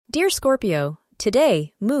Dear Scorpio,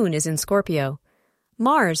 today, Moon is in Scorpio.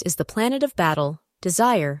 Mars is the planet of battle,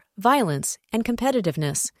 desire, violence, and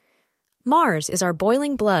competitiveness. Mars is our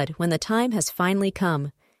boiling blood when the time has finally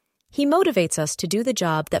come. He motivates us to do the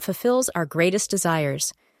job that fulfills our greatest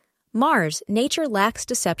desires. Mars, nature lacks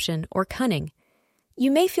deception or cunning.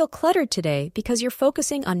 You may feel cluttered today because you're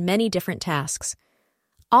focusing on many different tasks.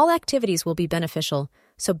 All activities will be beneficial,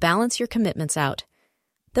 so balance your commitments out.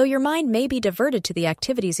 Though your mind may be diverted to the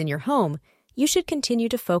activities in your home, you should continue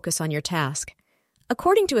to focus on your task.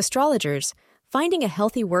 According to astrologers, finding a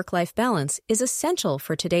healthy work-life balance is essential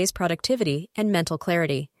for today's productivity and mental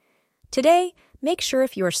clarity. Today, make sure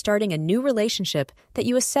if you are starting a new relationship that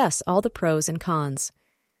you assess all the pros and cons.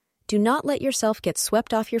 Do not let yourself get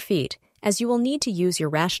swept off your feet, as you will need to use your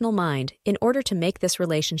rational mind in order to make this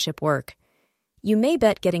relationship work. You may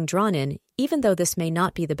bet getting drawn in, even though this may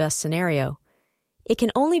not be the best scenario. It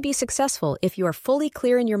can only be successful if you are fully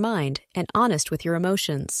clear in your mind and honest with your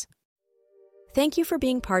emotions. Thank you for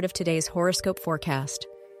being part of today's horoscope forecast.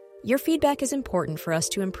 Your feedback is important for us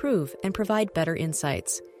to improve and provide better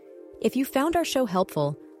insights. If you found our show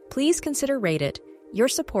helpful, please consider rate it. Your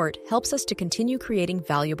support helps us to continue creating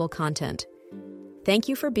valuable content. Thank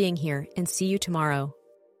you for being here and see you tomorrow.